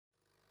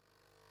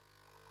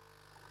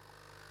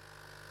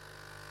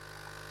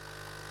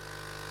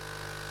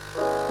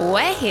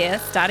We're here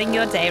starting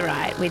your day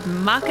right with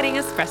Marketing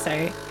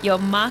Espresso, your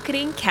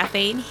marketing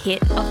caffeine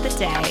hit of the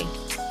day.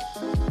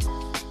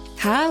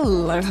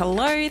 Hello.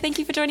 Thank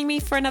you for joining me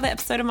for another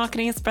episode of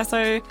Marketing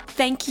Espresso.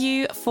 Thank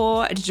you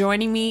for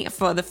joining me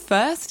for the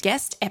first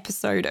guest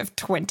episode of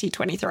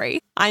 2023.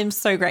 I am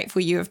so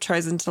grateful you have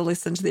chosen to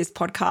listen to this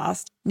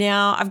podcast.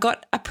 Now, I've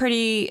got a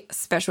pretty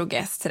special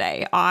guest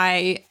today.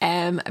 I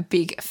am a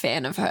big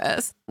fan of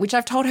hers, which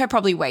I've told her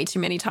probably way too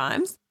many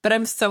times, but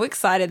I'm so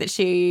excited that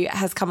she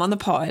has come on the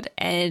pod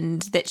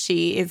and that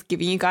she is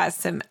giving you guys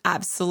some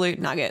absolute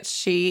nuggets.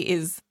 She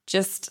is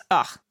just,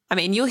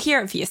 you'll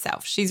hear it for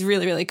yourself. She's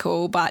really, really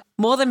cool. But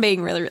more than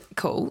being really, really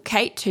cool,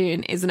 Kate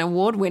Toon is an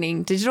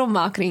award-winning digital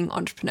marketing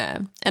entrepreneur,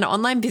 an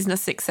online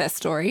business success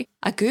story,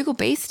 a Google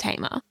Beast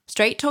tamer,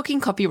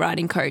 straight-talking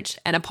copywriting coach,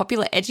 and a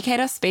popular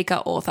educator, speaker,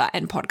 author,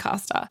 and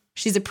podcaster.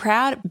 She's a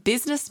proud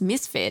business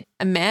misfit,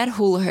 a mad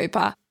hula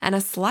hooper, and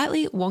a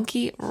slightly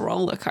wonky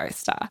roller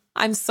coaster.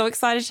 I'm so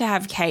excited to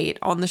have Kate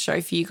on the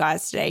show for you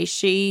guys today.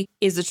 She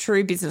is a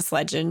true business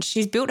legend.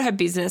 She's built her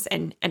business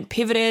and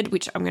pivoted,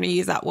 which I'm going to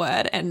use that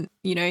word. And,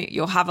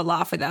 you'll have a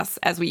laugh with us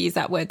as we use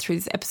that word through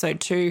this episode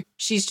too.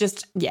 She's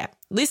just,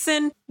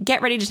 listen,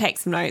 get ready to take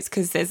some notes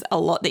because there's a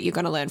lot that you're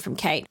going to learn from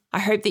Kate. I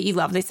hope that you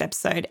love this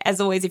episode. As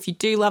always, if you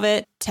do love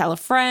it, tell a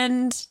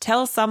friend,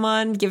 tell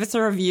someone, give us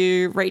a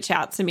review, reach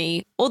out to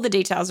me. All the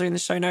details are in the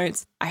show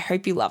notes. I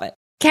hope you love it.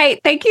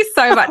 Kate, thank you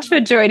so much for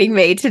joining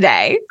me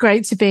today.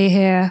 Great to be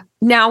here.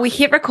 Now we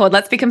hit record.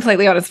 Let's be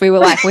completely honest. We were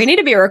like, we need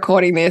to be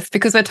recording this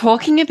because we're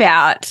talking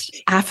about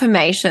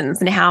affirmations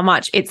and how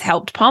much it's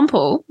helped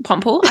Pomple.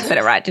 I said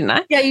it right, didn't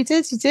I? Yeah, you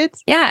did.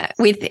 Yeah,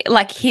 with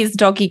like his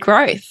doggy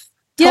growth.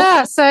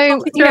 Talk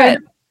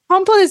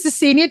Pomple is the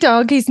senior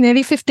dog. He's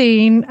nearly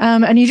 15.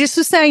 And you just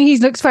were saying he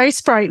looks very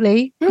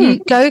sprightly. You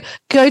go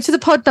to the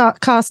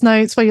podcast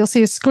notes where you'll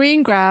see a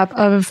screen grab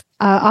of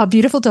our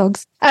beautiful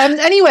dogs.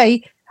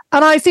 Anyway,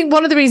 and I think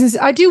one of the reasons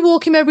I do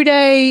walk him every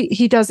day,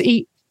 he does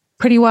eat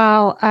pretty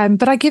well,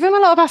 but I give him a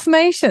lot of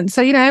affirmations.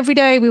 So, every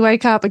day we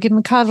wake up, I give him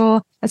a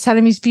cuddle. I tell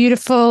him he's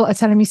beautiful. I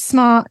tell him he's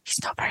smart.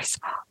 He's not very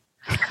smart.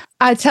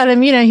 I tell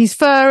him, he's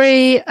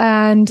furry.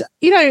 And,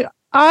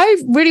 I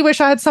really wish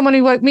I had someone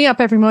who woke me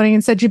up every morning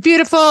and said, you're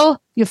beautiful,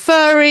 you're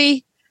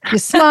furry, you're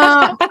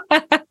smart.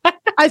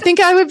 I think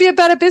I would be a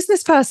better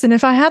business person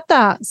if I had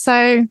that.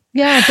 So,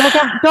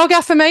 dog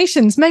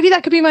affirmations. Maybe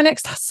that could be my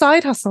next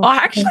side hustle. I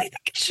actually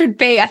think it should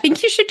be. I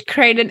think you should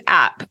create an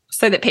app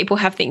so that people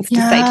have things to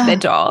say to their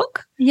dog.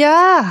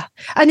 Yeah.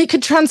 And you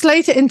could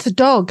translate it into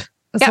dog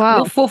as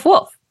well. Woof, woof,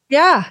 woof.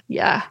 Yeah.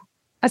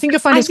 I think you'll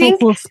find it's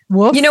woof, woof,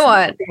 woof. You know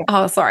what?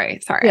 Oh,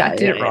 sorry. I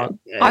did it wrong.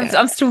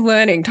 I'm still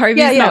learning.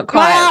 Toby's not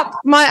quite.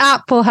 My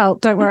app will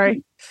help. Don't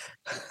worry.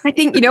 I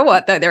think, you know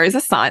what, though, there is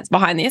a science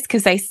behind this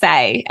because they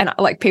say, and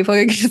like people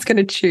are just going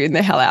to tune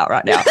the hell out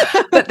right now,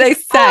 but they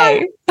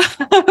say,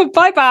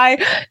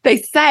 bye-bye. They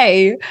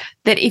say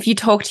that if you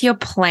talk to your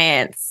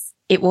plants,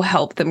 it will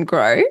help them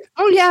grow.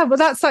 Oh, yeah. Well,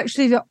 that's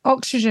actually the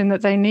oxygen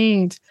that they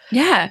need.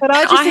 Yeah. But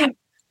I just think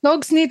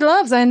dogs need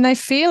love and they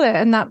feel it,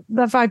 and that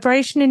the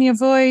vibration in your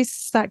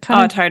voice, that kind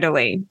of. Oh,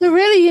 totally. So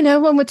really,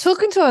 when we're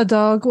talking to our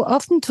dog, we're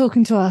often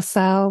talking to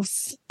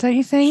ourselves, don't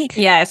you think?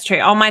 Yeah, it's true.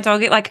 Oh, my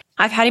dog,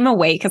 I've had him a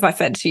week, as I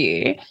said to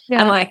you.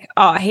 Yeah.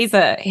 And he's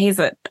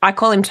a, I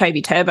call him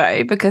Toby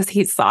Turbo because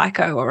he's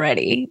psycho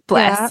already,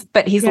 bless,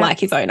 but he's like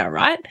his owner,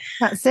 right?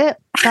 That's it.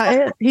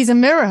 He's a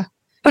mirror.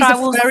 But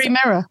he's a very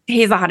mirror.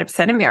 He's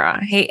 100% a mirror.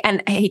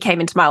 He came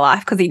into my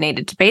life because he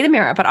needed to be the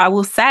mirror. But I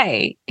will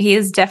say he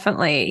is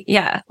definitely,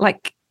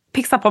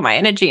 picks up on my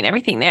energy and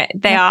everything.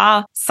 They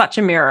are such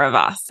a mirror of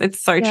us. It's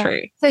so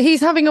true. So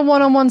he's having a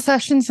one-on-one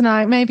session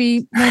tonight.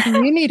 Maybe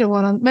you need a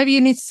one-on. Maybe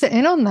you need to sit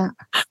in on that.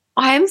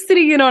 I am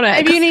sitting in on it.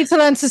 Maybe you need to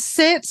learn to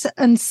sit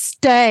and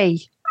stay.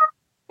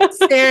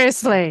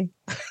 Seriously.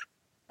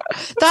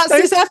 That's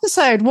this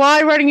episode.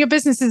 Why running your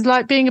business is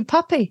like being a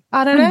puppy.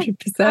 I don't know.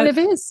 100%. Kind of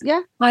is.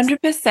 Yeah.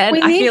 100%. We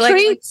need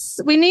treats.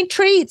 We need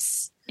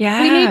treats.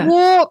 Yeah. We need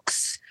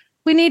walks.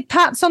 We need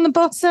pats on the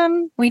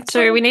bottom. We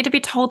do. We need to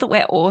be told that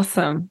we're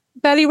awesome.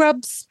 Belly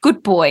rubs.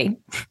 Good boy.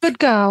 Good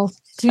girl.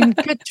 Doing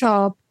a good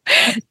job.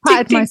 I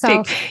patted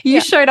myself. Tick.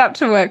 You showed up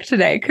to work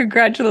today.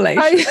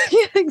 Congratulations.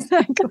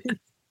 Exactly.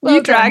 Well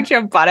you dragged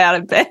your butt out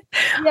of bed.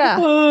 Yeah.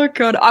 Oh,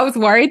 God. I was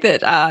worried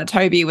that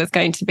Toby was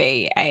going to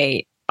be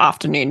a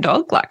afternoon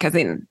dog,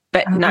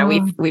 no,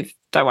 we've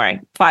don't worry,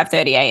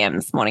 5:30 a.m.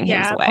 this morning. He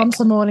was awake. Tom's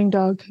a morning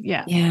dog.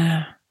 Yeah.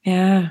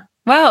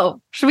 Well,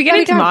 should we get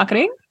into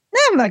marketing?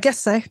 Yeah, I guess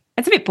so.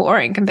 It's a bit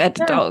boring compared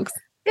to dogs.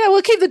 Yeah,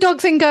 we'll keep the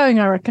dog thing going,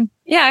 I reckon.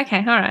 Yeah, okay,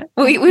 all right.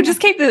 We'll just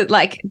keep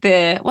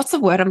the what's the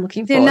word I'm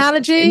looking for? The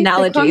analogies.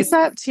 The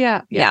concept,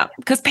 yeah.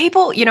 Because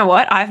people, you know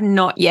what? I've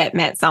not yet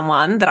met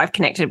someone that I've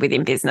connected with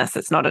in business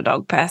that's not a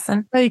dog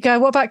person. There you go.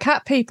 What about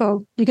cat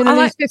people? You're going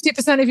to lose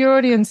 50% of your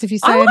audience if you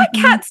say I like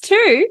cats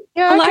too.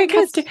 Yeah, I like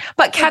cats too.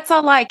 But cats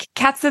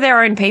are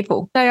their own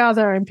people. They are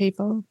their own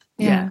people.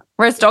 Yeah.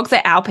 Whereas dogs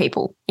are our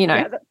people,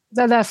 Yeah,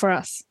 they're there for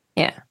us.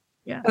 Yeah.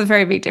 There's a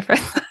very big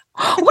difference.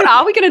 What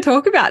are we going to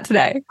talk about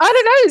today? I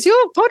don't know. It's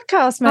your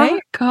podcast, mate.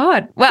 Oh,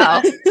 God.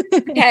 Well,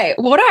 okay,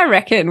 what I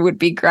reckon would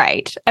be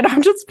great, and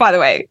I'm just, by the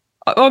way,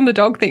 on the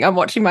dog thing, I'm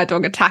watching my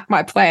dog attack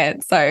my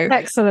plant. So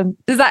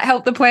excellent. Does that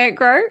help the plant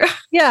grow?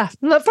 Yeah,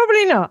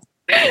 probably not.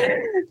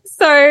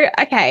 So,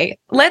 okay,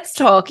 let's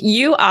talk.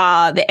 You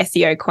are the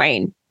SEO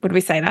queen. Would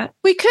we say that?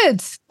 We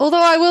could.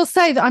 Although I will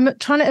say that I'm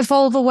trying to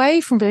evolve away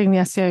from being the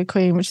SEO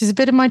queen, which is a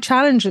bit of my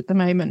challenge at the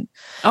moment.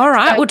 All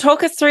right. Well,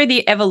 talk us through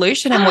the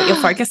evolution and what you're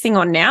focusing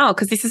on now,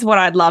 because this is what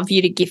I'd love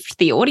you to gift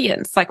the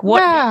audience. Like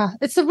what? Yeah,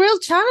 it's a real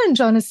challenge,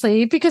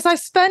 honestly, because I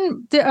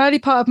spent the early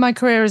part of my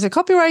career as a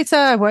copywriter.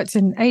 I worked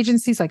in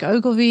agencies like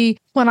Ogilvy.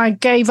 When I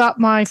gave up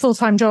my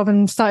full-time job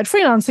and started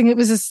freelancing, it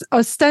was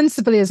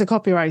ostensibly as a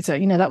copywriter.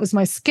 You know, that was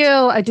my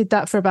skill. I did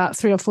that for about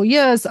 3 or 4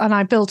 years, and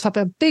I built up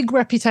a big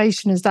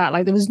reputation as that.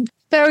 Like there was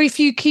very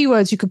few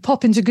keywords you could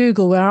pop into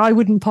Google where I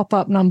wouldn't pop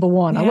up number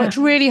one. Yeah. I worked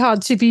really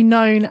hard to be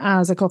known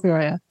as a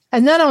copywriter.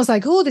 And then I was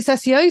like, oh, this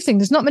SEO thing,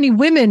 there's not many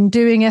women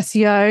doing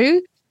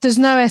SEO. There's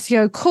no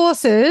SEO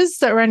courses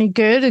that are any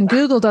good, and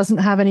Google doesn't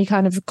have any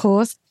kind of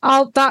course.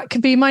 That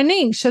could be my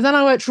niche. So then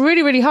I worked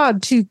really, really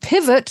hard to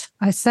pivot.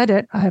 I said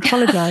it. I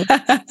apologize.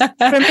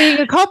 From being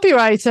a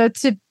copywriter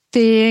to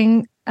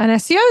being an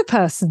SEO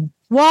person,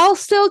 while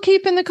still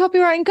keeping the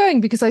copywriting going,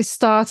 because I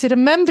started a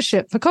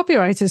membership for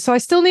copywriters. So I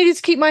still needed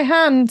to keep my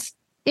hand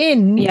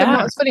in, but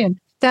not as fully in.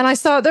 Then I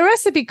started the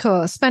recipe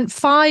course, spent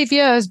 5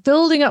 years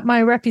building up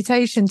my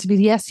reputation to be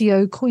the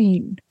SEO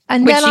queen.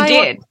 And which you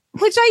did.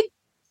 Which I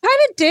kind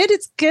of did.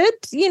 It's good,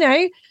 you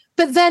know.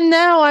 But then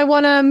now I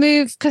want to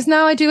move, because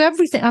now I do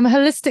everything. I'm a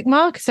holistic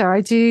marketer.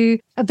 I do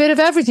a bit of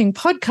everything: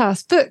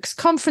 podcasts, books,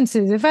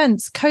 conferences,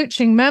 events,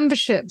 coaching,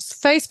 memberships,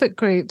 Facebook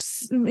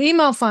groups,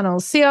 email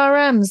funnels,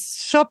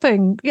 CRMs,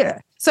 shopping. Yeah.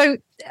 So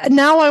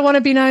now I want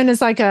to be known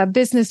as like a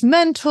business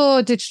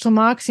mentor, digital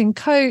marketing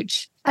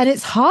coach. And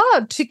it's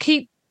hard to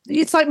keep.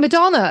 It's like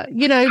Madonna,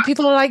 you know,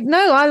 people are like,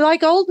 no, I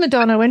like old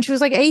Madonna when she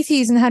was like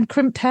 80s and had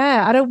crimped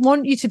hair. I don't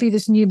want you to be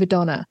this new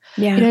Madonna.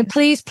 Yeah. You know,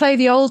 please play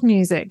the old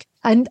music.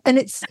 And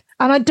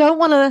I don't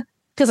want to,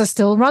 because I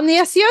still run the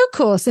SEO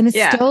course, and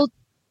it's still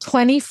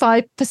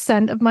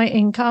 25% of my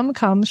income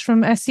comes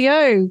from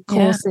SEO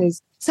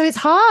courses. So it's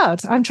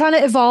hard. I'm trying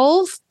to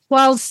evolve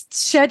while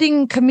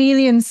shedding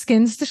chameleon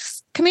skins.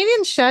 Does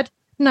chameleons shed?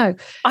 No.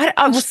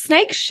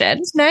 Snakes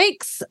shed.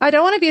 Snakes. I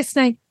don't want to be a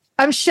snake.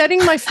 I'm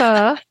shedding my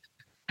fur.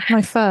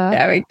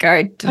 There we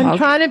go. Dog. I'm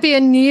trying to be a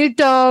new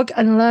dog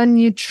and learn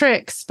new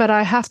tricks, but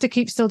I have to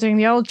keep still doing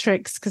the old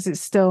tricks because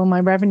it's still my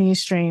revenue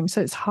stream. So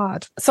it's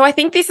hard. So I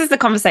think this is the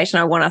conversation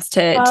I want us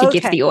to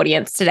give the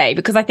audience today,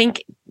 because I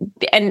think,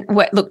 and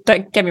look,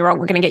 don't get me wrong,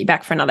 we're going to get you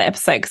back for another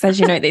episode, because as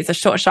you know, these are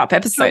short, sharp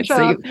episodes.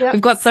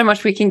 We've got so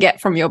much we can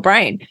get from your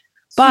brain.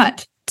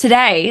 But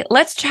today,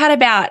 let's chat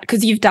about,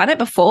 because you've done it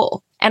before.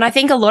 And I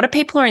think a lot of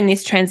people are in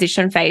this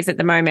transition phase at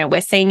the moment.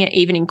 We're seeing it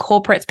even in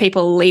corporates,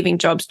 people leaving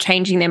jobs,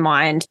 changing their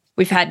mind.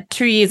 We've had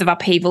 2 years of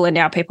upheaval, and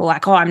now people are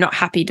like, oh, I'm not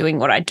happy doing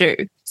what I do.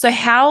 So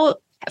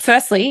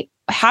firstly,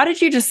 how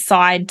did you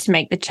decide to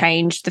make the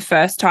change the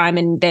first time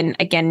and then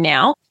again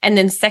now? And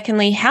then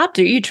secondly, how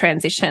do you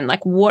transition?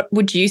 Like, what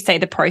would you say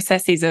the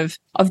process is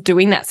of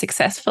doing that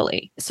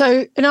successfully?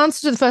 So in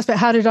answer to the first bit,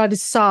 how did I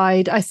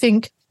decide? I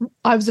think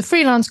I was a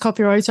freelance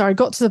copywriter. I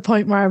got to the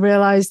point where I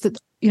realized that,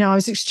 you know, I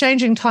was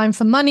exchanging time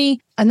for money,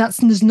 and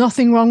there's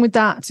nothing wrong with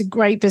that. It's a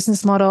great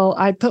business model.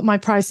 I put my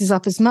prices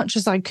up as much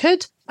as I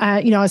could.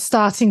 I was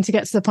starting to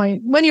get to the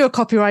point when you're a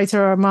copywriter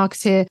or a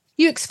marketer,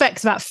 you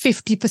expect about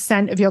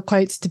 50% of your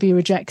quotes to be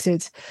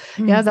rejected.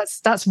 Yeah,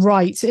 that's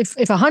right. If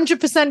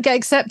 100% get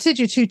accepted,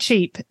 you're too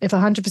cheap. If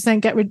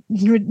 100% get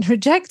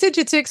rejected,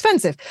 you're too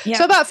expensive. Yeah.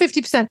 So about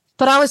 50%.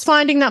 But I was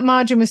finding that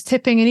margin was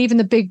tipping, and even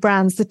the big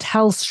brands, the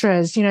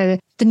Telstras, you know,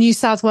 the New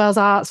South Wales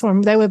Arts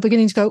Forum, they were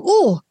beginning to go,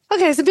 oh,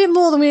 okay, it's a bit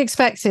more than we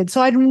expected.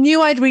 So I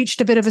knew I'd reached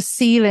a bit of a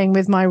ceiling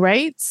with my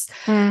rates.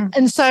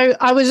 And so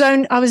I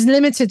was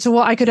limited to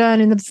what I could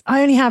earn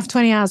I only have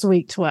 20 hours a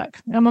week to work.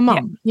 I'm a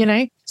mum, you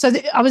know, so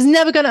I was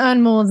never going to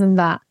earn more than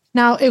that.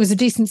 Now, it was a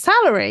decent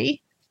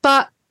salary,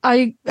 but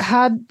I'm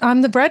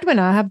the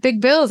breadwinner. I have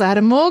big bills. I had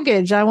a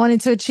mortgage. I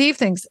wanted to achieve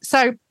things.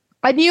 So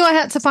I knew I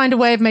had to find a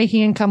way of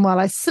making income while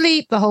I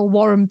sleep, the whole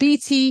Warren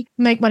Beatty,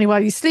 make money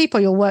while you sleep or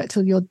you'll work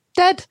till you're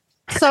dead.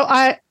 So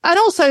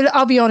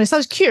I'll be honest, I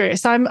was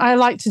curious. I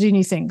like to do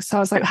new things. So I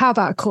was like, how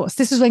about a course?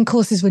 This is when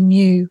courses were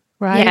new,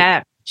 right?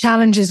 Yeah.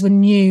 Challenges were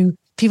new.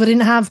 People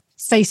didn't have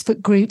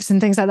Facebook groups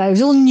and things like that. It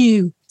was all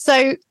new. So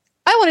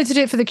I wanted to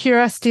do it for the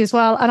curiosity as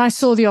well. And I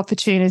saw the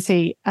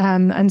opportunity.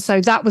 And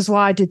so that was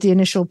why I did the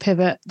initial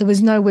pivot. There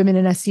was no women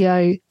in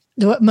SEO.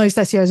 Most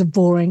SEOs are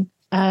boring.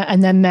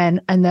 And they're men,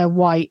 and they're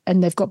white,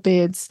 and they've got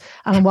beards.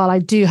 And while I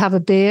do have a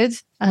beard,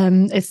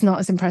 it's not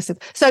as impressive.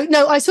 So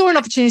no, I saw an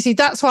opportunity.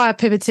 That's why I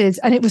pivoted,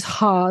 and it was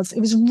hard. It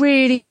was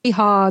really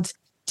hard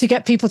to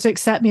get people to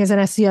accept me as an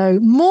SEO,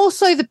 more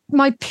so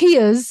my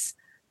peers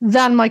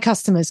than my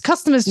customers.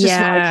 Customers just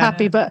like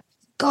happy, but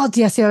God,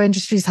 the SEO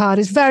industry is hard.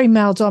 It's very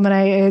male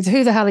dominated.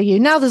 Who the hell are you?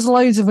 Now there's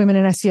loads of women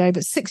in SEO,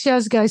 but 6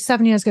 years ago,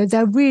 7 years ago,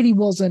 there really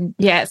wasn't.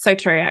 Yeah, it's so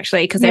true,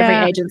 actually, because every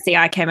agency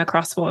I came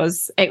across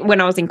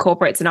when I was in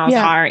corporates and I was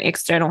hiring,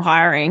 external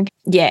hiring,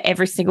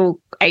 every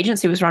single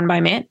agency was run by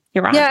men.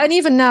 You're right. Yeah, and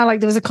even now, like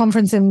there was a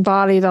conference in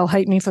Bali, they'll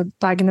hate me for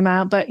bagging them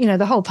out, but,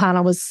 the whole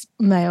panel was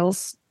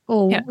males.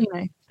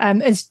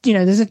 It's,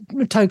 there's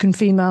a token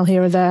female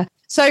here or there.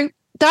 So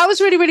that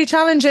was really, really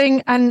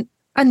challenging and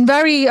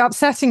very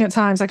upsetting at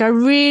times. Like I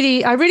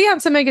really had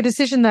to make a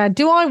decision there.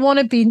 Do I want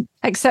to be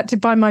accepted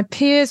by my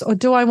peers or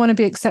do I want to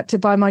be accepted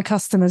by my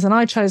customers? And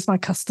I chose my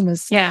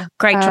customers. Yeah,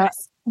 great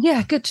choice.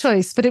 Yeah, good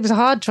choice. But it was a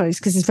hard choice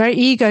because it's very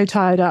ego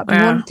tied up. You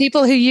want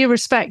people who you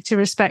respect to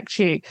respect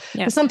you.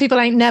 Yeah. But some people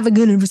ain't never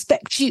going to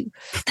respect you.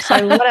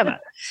 So whatever.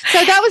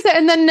 So that was it.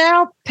 And then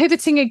now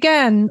pivoting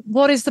again,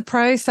 what is the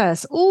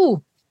process?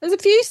 Oh, there's a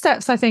few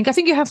steps, I think. I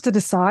think you have to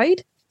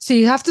decide. So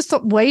you have to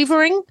stop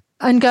wavering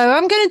and go,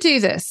 I'm going to do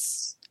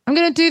this. I'm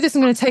going to do this.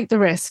 I'm going to take the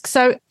risk.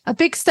 So a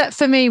big step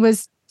for me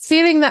was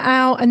feeling that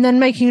out and then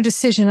making a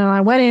decision. And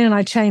I went in and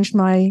I changed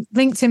my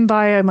LinkedIn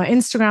bio, my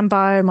Instagram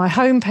bio, my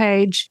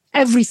homepage,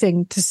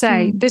 everything to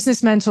say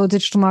business mentor,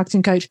 digital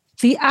marketing coach.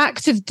 The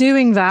act of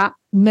doing that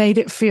made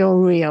it feel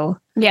real.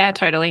 Yeah,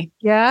 totally.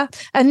 Yeah.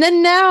 And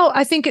then now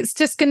I think it's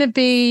just going to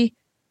be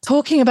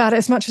talking about it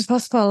as much as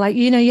possible. Like,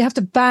 you have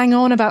to bang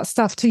on about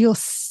stuff till you're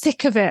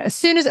sick of it. As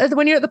soon as,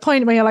 when you're at the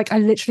point where you're like, I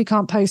literally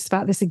can't post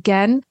about this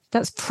again,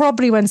 that's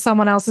probably when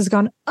someone else has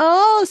gone,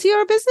 oh, so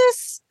you're a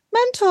business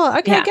mentor.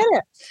 Okay, I get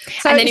it.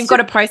 So and then you've got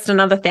to post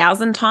another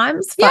 1,000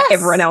 times for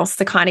everyone else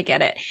to kind of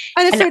get it.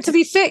 And for it to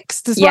be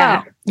fixed as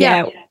well.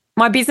 Yeah.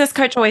 My business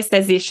coach always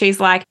says this. She's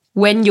like,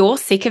 when you're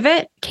sick of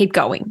it, keep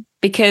going.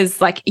 Because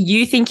like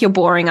you think you're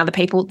boring other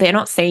people, they're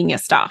not seeing your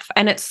stuff.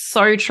 And it's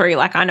so true.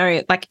 Like I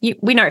know, like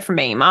we know from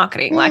being in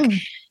marketing, like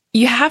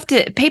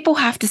people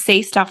have to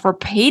see stuff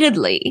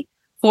repeatedly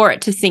for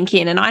it to sink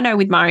in. And I know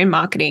with my own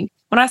marketing,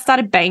 when I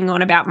started banging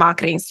on about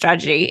marketing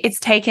strategy, it's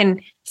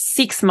taken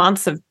 6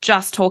 months of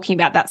just talking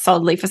about that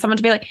solidly for someone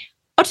to be like,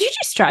 oh, did you do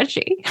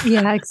strategy?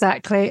 Yeah,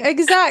 exactly.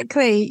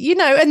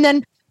 And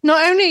then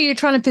not only are you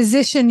trying to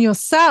position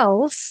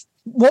yourself,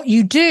 what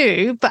you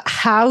do, but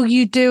how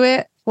you do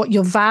it, what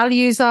your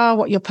values are,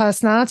 what your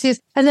personality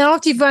is. And then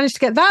after you've managed to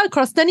get that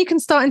across, then you can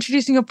start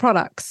introducing your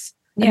products.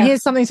 And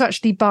here's something to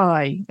actually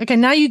buy. Okay,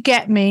 now you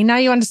get me. Now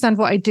you understand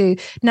what I do.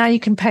 Now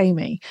you can pay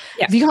me.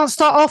 Yeah. You can't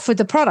start off with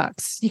the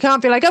products. You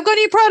can't be like, I've got a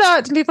new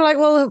product. And people are like,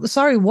 well,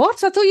 sorry,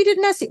 what? I thought you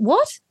didn't SEO.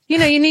 What? You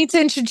need to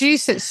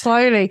introduce it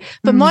slowly.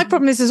 But my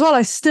problem is as well,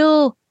 I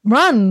still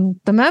run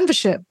the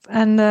membership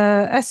and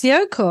the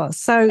SEO course.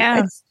 So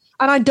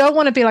and I don't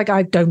want to be like,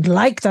 I don't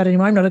like that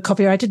anymore. I'm not a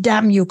copywriter.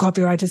 Damn you,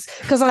 copywriters.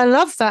 Because I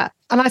love that.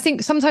 And I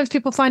think sometimes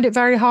people find it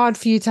very hard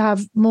for you to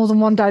have more than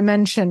one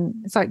dimension.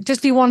 It's like,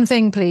 just do one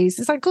thing, please.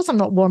 It's like, of course, I'm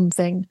not one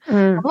thing.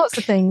 I'm lots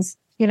of things,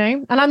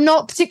 And I'm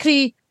not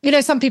particularly,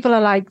 some people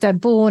are like, they're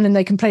born and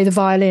they can play the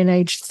violin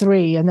age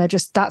 3 and they're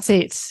just, that's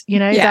it.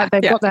 That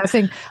they've got their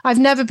thing. I've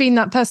never been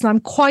that person. I'm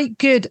quite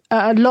good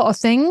at a lot of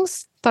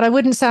things, but I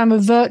wouldn't say I'm a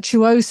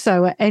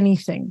virtuoso at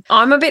anything.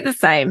 I'm a bit the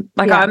same.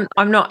 Like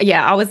I'm not,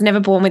 I was never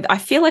born with, I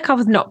feel like I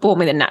was not born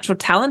with a natural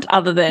talent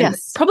other than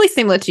probably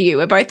similar to you.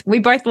 We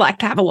both like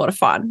to have a lot of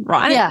fun,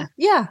 right? Yeah.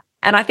 Yeah.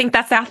 And I think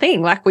that's our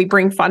thing. Like we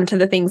bring fun to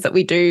the things that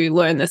we do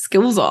learn the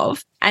skills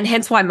of. And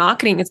hence why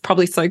marketing is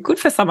probably so good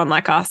for someone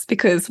like us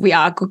because we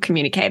are good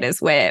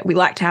communicators where we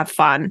like to have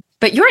fun.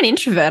 But you're an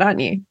introvert, aren't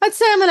you? I'd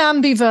say I'm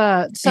an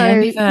ambivert. So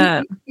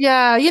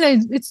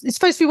it's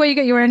supposed to be where you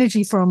get your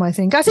energy from, I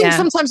think. I think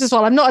sometimes as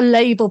well, I'm not a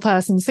label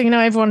person. So,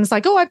 everyone's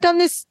like, oh, I've done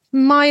this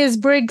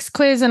Myers-Briggs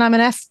quiz and I'm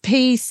an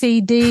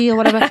FPCD or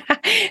whatever.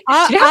 Do you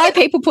know how many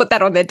people put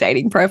that on their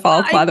dating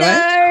profiles, by the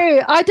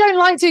way? I don't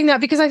like doing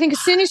that because I think as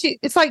soon as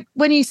it's like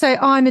when you say,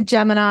 oh, I'm a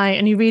Gemini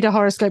and you read a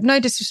horoscope,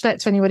 no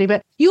disrespect to anybody,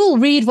 but you'll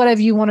read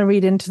whatever you want to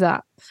read into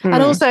that.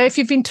 And also, if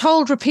you've been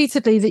told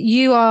repeatedly that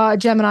you are a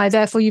Gemini,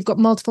 therefore you've got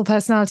multiple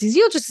personalities,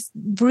 you'll just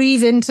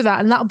breathe into that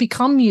and that'll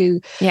become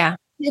you. Yeah.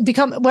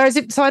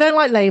 So I don't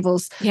like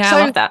labels. Yeah, so,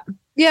 I love that.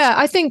 Yeah,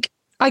 I think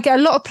I get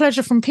a lot of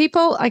pleasure from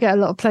people. I get a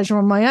lot of pleasure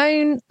on my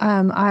own.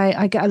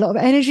 I get a lot of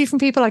energy from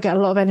people. I get a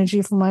lot of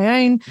energy from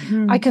my own.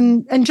 I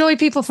can enjoy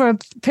people for a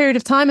period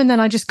of time and then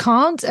I just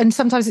can't. And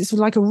sometimes it's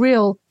like a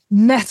real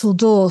metal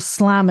door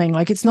slamming.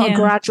 Like it's not a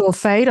gradual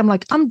fade. I'm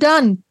like, I'm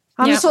done.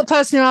 I'm the sort of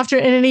person who after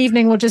in an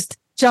evening will just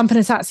jump in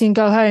a taxi and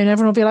go home and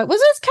everyone will be like, was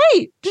this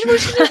Kate?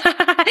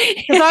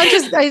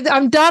 Because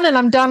I'm done and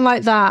I'm done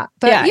like that.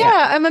 But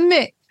I'm a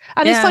mix.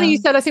 And it's funny you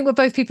said, I think we're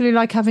both people who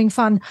like having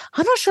fun.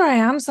 I'm not sure I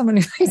am someone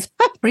who thinks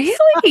that.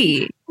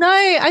 Really? No,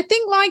 I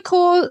think my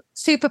core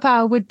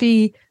superpower would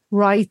be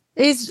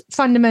is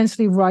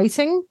fundamentally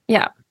writing.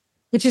 Yeah.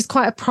 Which is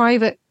quite a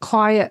private,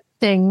 quiet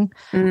thing.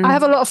 I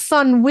have a lot of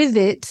fun with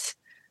it.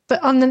 But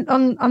I'm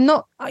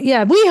not.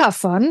 Yeah, we have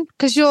fun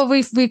because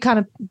we kind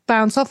of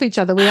bounce off each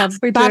other. We have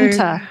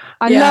banter.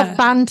 I love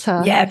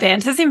banter. Yeah,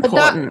 banter's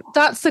important.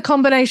 That's the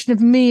combination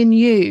of me and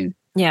you.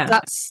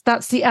 Yeah,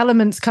 that's the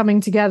elements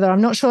coming together.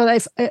 I'm not sure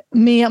that if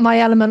my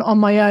element on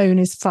my own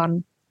is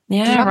fun.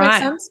 Yeah, Does that right.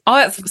 make sense?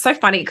 Oh, it's so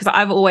funny because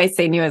I've always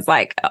seen you as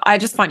like, I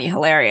just find you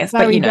hilarious.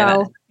 Very but you know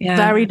dull. that. Yeah,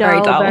 very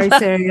dull, very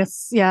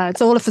serious. Yeah,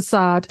 it's all a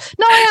facade.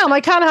 No, I am. I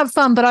can have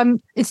fun, but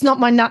it's not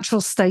my natural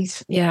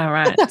state. Yeah,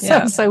 right. That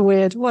sounds so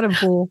weird. What a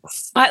bore.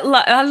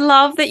 I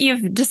love that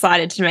you've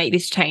decided to make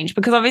this change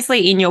because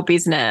obviously in your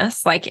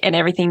business, like, and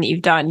everything that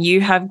you've done,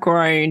 you have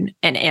grown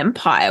an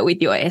empire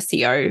with your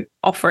SEO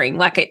offering.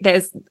 Like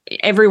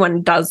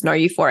everyone does know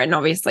you for it. And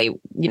obviously,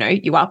 you know,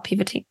 you are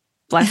pivoting.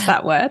 Bless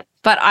that word.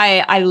 But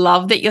I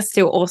love that you're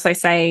still also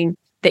saying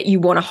that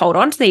you want to hold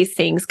on to these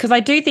things because I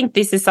do think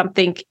this is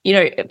something, you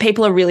know,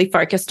 people are really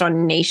focused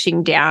on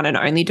niching down and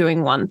only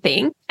doing one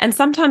thing. And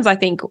sometimes I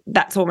think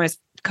that's almost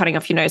cutting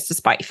off your nose to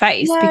spite your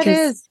face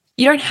because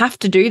you don't have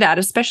to do that,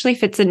 especially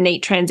if it's a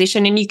neat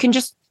transition and you can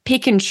just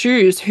pick and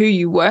choose who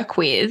you work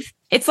with.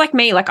 It's like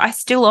me, like I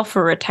still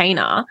offer a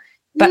retainer,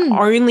 but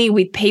only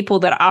with people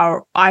that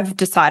I've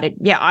decided,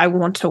 yeah, I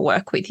want to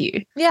work with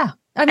you. Yeah.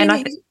 I mean,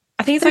 I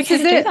think it's okay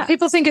to do that.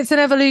 People think it's an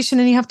evolution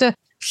and you have to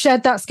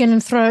shed that skin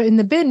and throw it in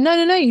the bin. No.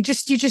 You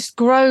just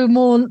grow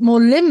more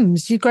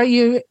limbs.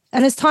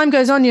 And as time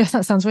goes on,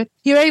 that sounds weird.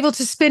 You're able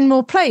to spin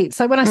more plates.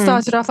 Like when I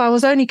started off, I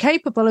was only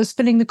capable of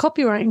spinning the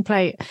copywriting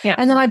plate. Yeah.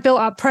 And then I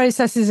built up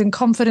processes and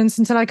confidence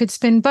until I could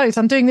spin both.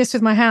 I'm doing this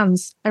with my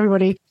hands,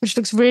 everybody, which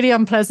looks really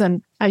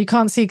unpleasant. You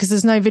can't see because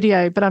there's no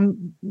video, but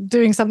I'm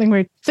doing something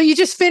weird. But you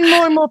just spin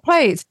more and more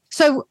plates.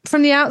 So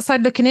from the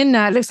outside looking in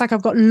now, it looks like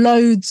I've got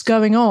loads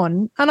going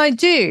on. And I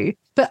do.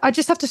 But I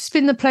just have to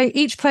spin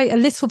each plate a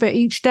little bit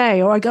each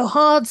day, or I go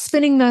hard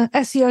spinning the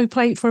SEO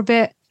plate for a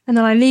bit and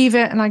then I leave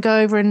it and I go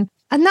over and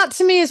that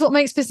to me is what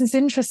makes business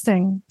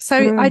interesting.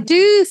 So I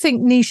do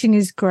think niching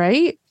is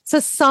great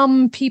for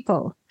some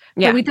people.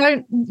 Yeah.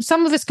 But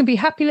some of us can be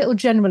happy little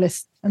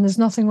generalists and there's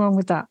nothing wrong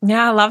with that.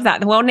 Yeah, I love that.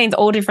 The world needs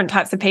all different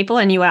types of people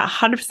and you are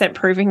 100%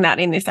 proving that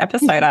in this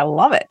episode. I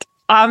love it.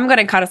 I'm going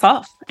to cut us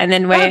off and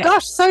then oh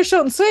gosh, so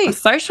short and sweet.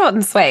 So short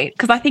and sweet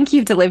because I think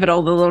you've delivered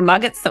all the little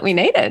nuggets that we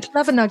needed.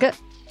 Love a nugget.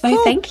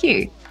 So Thank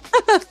you.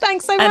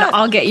 Thanks so much. And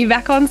I'll get you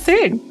back on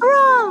soon.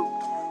 Hurrah!